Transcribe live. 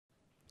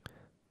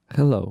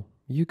Hello,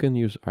 you can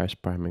use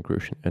iSpy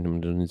Migration and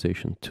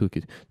Modernization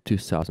Toolkit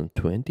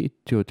 2020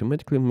 to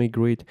automatically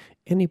migrate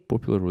any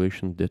popular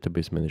relational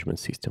database management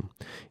system.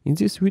 In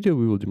this video,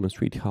 we will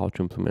demonstrate how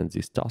to implement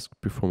this task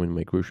performing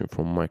migration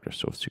from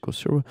Microsoft SQL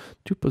Server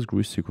to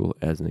PostgreSQL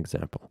as an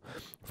example.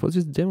 For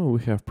this demo,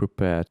 we have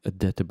prepared a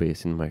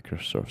database in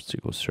Microsoft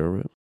SQL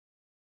Server.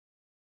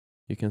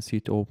 You can see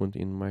it opened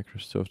in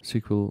Microsoft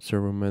SQL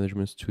Server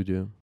Management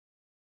Studio,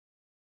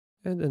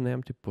 and an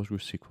empty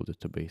PostgreSQL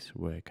database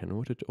where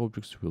converted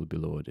objects will be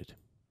loaded.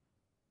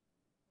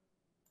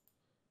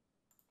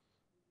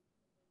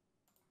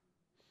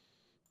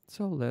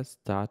 So let's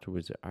start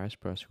with the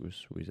iSpy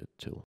Wizard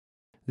tool.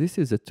 This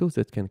is a tool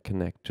that can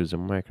connect to the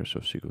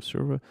Microsoft SQL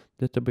Server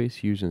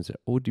database using the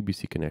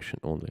ODBC connection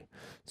only.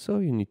 So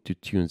you need to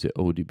tune the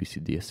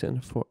ODBC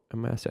DSN for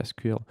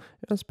MSSQL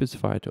and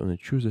specify it on the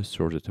Choose a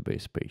Source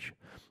database page.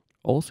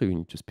 Also, you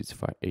need to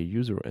specify a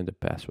user and a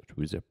password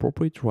with the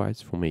appropriate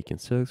rights for making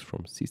selects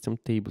from system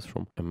tables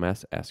from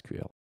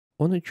MSSQL.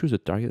 On the Choose a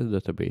Target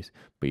Database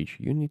page,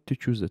 you need to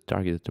choose the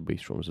target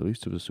database from the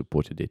list of the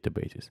supported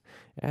databases.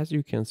 As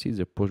you can see,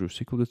 the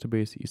PostgreSQL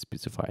database is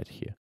specified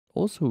here.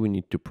 Also, we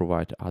need to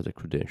provide other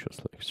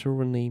credentials like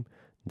server name,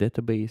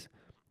 database,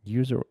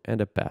 user, and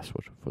a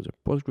password for the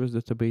Postgres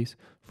database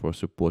for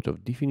support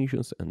of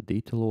definitions and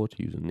data load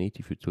using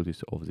native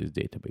utilities of this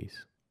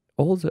database.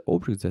 All the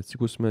objects that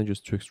SQL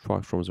manages to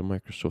extract from the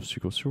Microsoft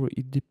SQL Server,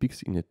 it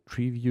depicts in a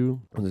tree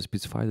view on the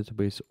specified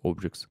database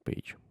objects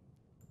page.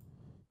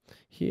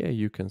 Here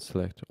you can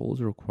select all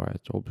the required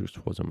objects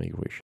for the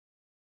migration.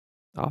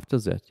 After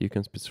that, you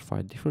can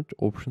specify different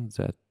options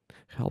that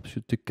helps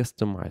you to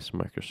customize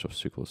Microsoft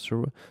SQL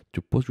Server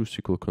to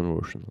PostgreSQL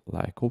conversion,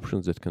 like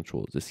options that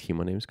control the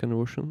schema names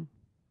conversion,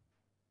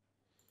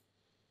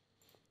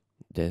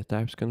 data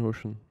types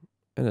conversion,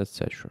 and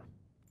etc.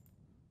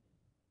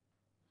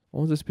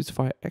 On the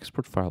Specify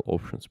Export File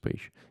Options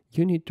page,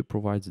 you need to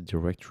provide the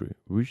directory,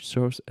 which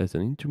serves as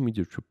an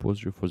intermediate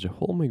repository for the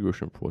whole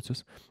migration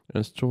process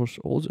and stores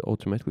all the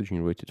automatically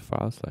generated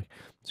files like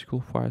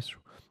SQL files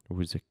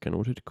with the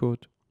converted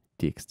code,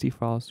 TXT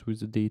files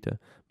with the data,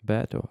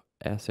 BAT or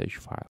SH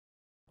file.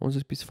 On the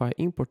Specify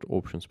Import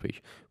Options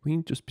page, we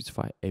need to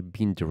specify a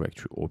bin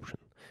directory option.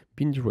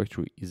 Bin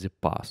directory is a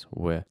path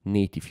where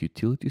native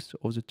utilities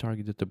of the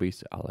target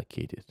database are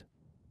located.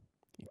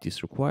 It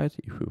is required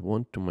if we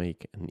want to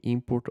make an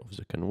import of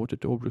the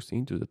converted objects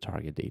into the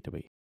target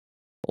database.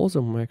 Also,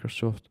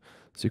 Microsoft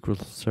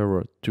SQL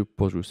Server to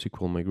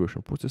PostgreSQL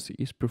migration process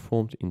is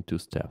performed in two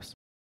steps.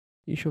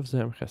 Each of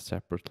them has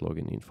separate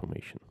login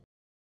information.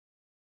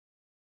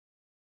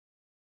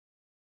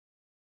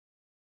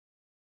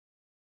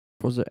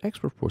 For the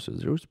export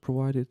process, there is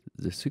provided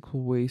the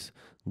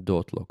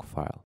SQLways.log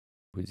file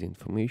with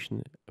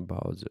information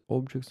about the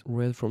objects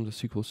read from the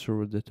SQL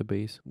Server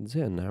database,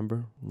 their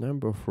number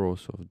of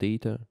rows of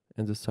data,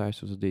 and the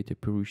size of the data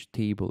per each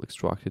table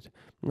extracted,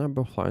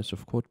 number of lines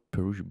of code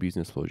per each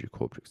business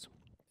logic objects.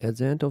 At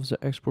the end of the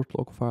export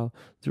log file,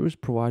 there is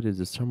provided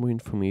the summary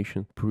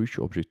information per each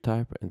object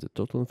type and the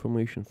total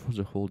information for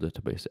the whole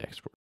database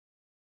export.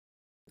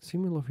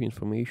 Similar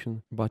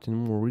information, but in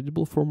more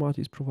readable format,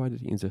 is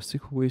provided in the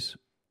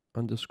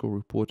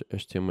SQLways_report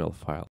HTML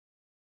file.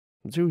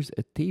 There is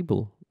a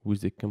table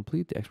with the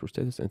complete export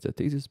status and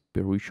statuses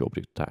per each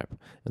object type,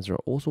 and there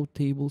are also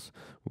tables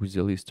with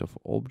the list of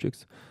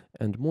objects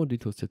and more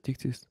detailed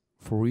statistics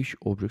for each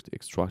object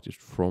extracted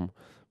from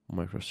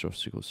Microsoft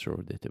SQL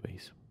Server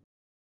database.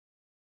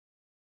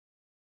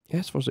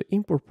 As for the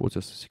import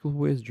process,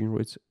 SQLways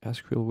generates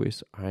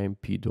SQLways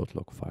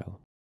imp.log file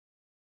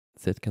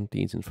that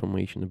contains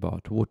information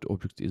about what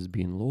object is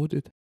being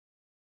loaded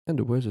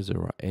and whether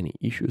there are any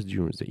issues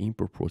during the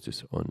import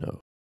process or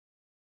no.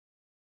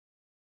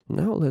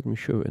 Now let me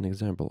show you an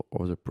example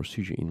of the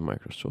procedure in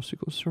Microsoft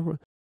SQL Server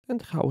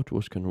and how it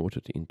was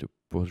converted into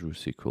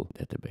PostgreSQL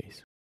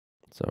database.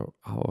 So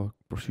our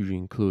procedure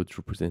includes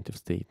representative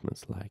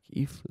statements like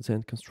if,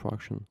 then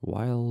construction,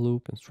 while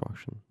loop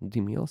construction,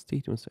 DML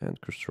statements,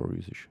 and cursor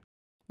usage.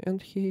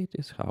 And here it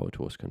is how it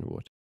was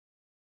converted.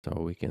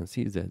 So we can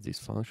see that this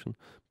function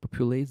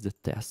populates the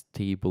test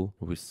table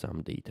with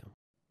some data.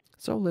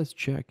 So let's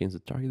check in the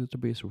target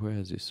database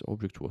where this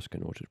object was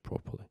converted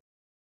properly.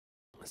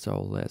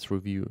 So let's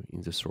review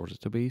in the source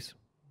database.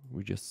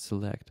 We just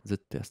select the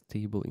test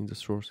table in the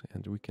source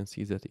and we can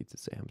see that it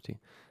is empty.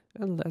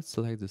 And let's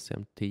select the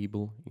same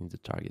table in the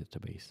target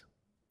database.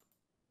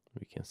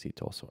 We can see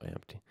it also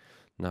empty.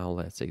 Now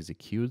let's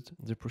execute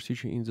the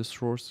procedure in the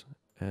source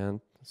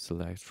and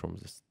select from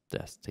this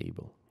test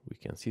table. We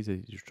can see that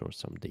it returns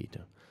some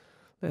data.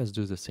 Let's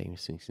do the same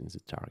things in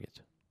the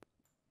target.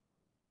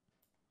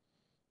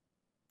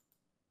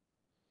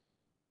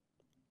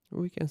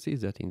 We can see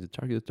that in the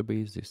target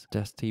database, this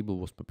test table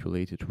was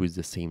populated with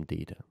the same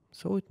data.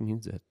 So it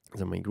means that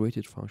the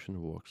migrated function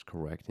works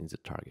correct in the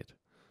target.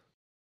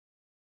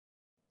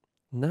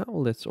 Now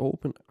let's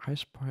open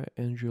iSpy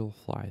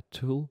NGLFly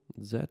tool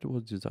that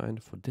was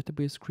designed for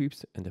database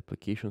scripts and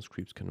application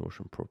scripts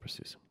conversion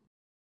purposes.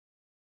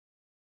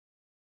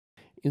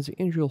 In the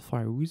NGL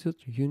file wizard,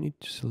 you need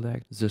to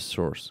select the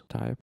source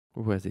type,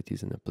 whether it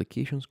is an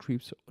application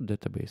scripts or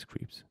database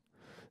scripts.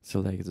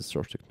 Select the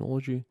source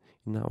technology.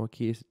 In our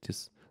case,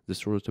 the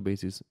source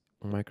database is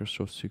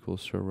Microsoft SQL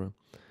Server.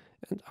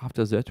 And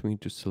after that, we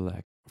need to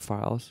select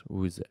files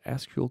with the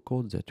SQL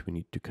code that we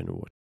need to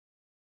convert.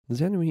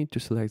 Then we need to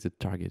select the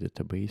target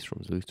database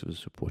from the list of the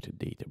supported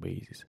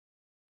databases.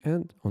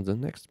 And on the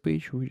next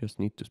page, we just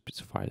need to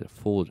specify the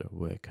folder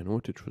where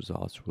converted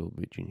results will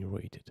be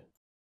generated.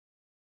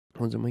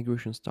 On the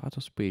migration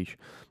status page,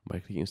 by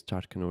clicking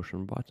Start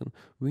Conversion button,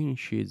 we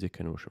initiate the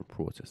conversion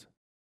process.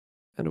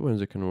 And when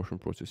the conversion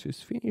process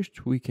is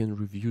finished, we can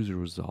review the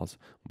results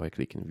by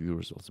clicking View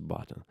Results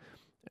button.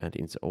 And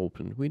in the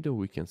open window,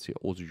 we can see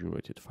all the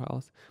generated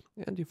files,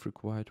 and if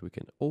required, we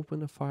can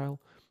open a file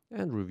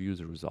and review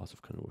the results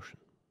of conversion.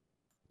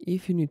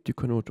 If you need to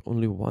convert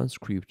only one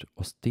script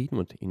or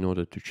statement in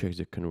order to check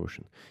the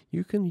conversion,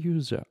 you can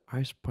use the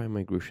iSpy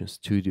Migration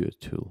Studio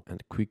tool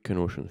and quick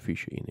conversion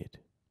feature in it.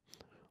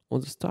 On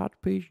the start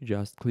page,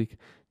 just click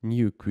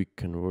New Quick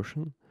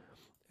Conversion,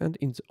 and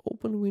in the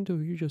open window,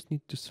 you just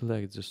need to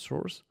select the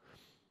source.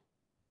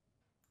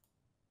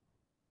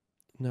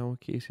 In our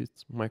case,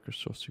 it's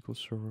Microsoft SQL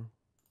Server.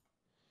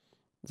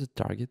 The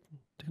target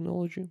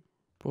technology,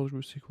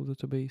 PostgreSQL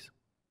database.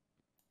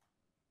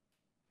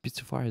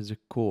 Specify the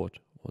code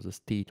or the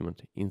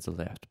statement in the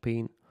left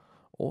pane,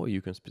 or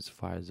you can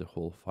specify the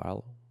whole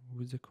file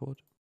with the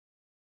code.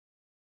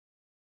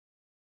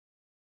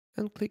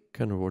 And click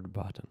Convert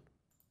button.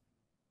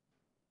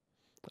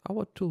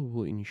 Our tool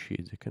will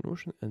initiate the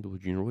conversion and will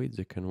generate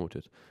the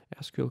converted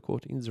SQL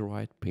code in the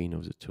right pane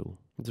of the tool.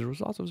 The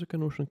results of the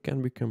conversion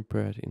can be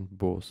compared in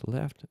both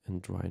left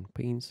and right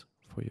panes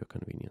for your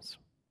convenience.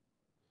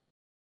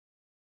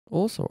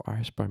 Also,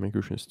 iSpy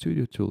Migration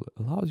Studio tool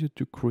allows you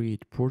to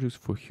create projects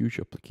for huge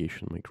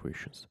application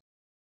migrations.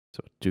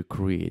 So to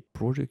create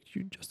project,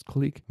 you just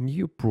click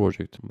New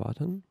Project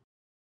button,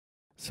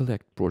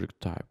 select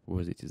project type,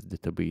 whether it is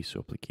database or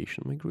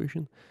application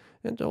migration,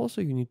 and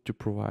also you need to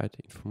provide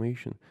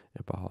information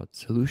about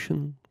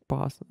solution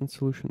path and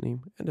solution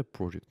name and a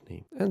project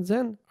name. And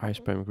then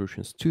iSpy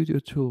Migration Studio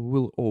tool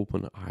will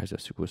open either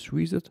SQL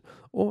wizard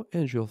or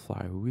NGL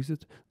file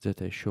wizard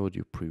that I showed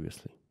you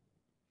previously.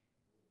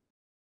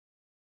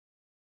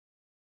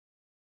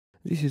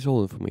 This is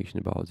all information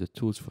about the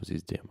tools for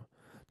this demo.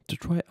 To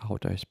try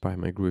out iSpy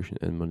Migration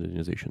and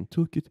Modernization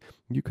Toolkit,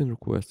 you can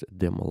request a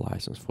demo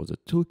license for the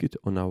toolkit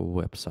on our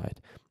website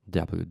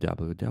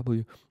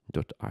www.ispy.com.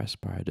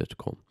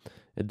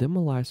 A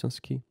demo license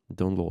key,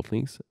 download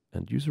links,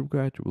 and user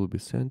guide will be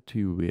sent to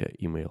you via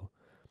email.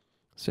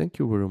 Thank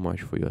you very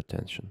much for your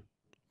attention.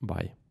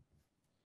 Bye.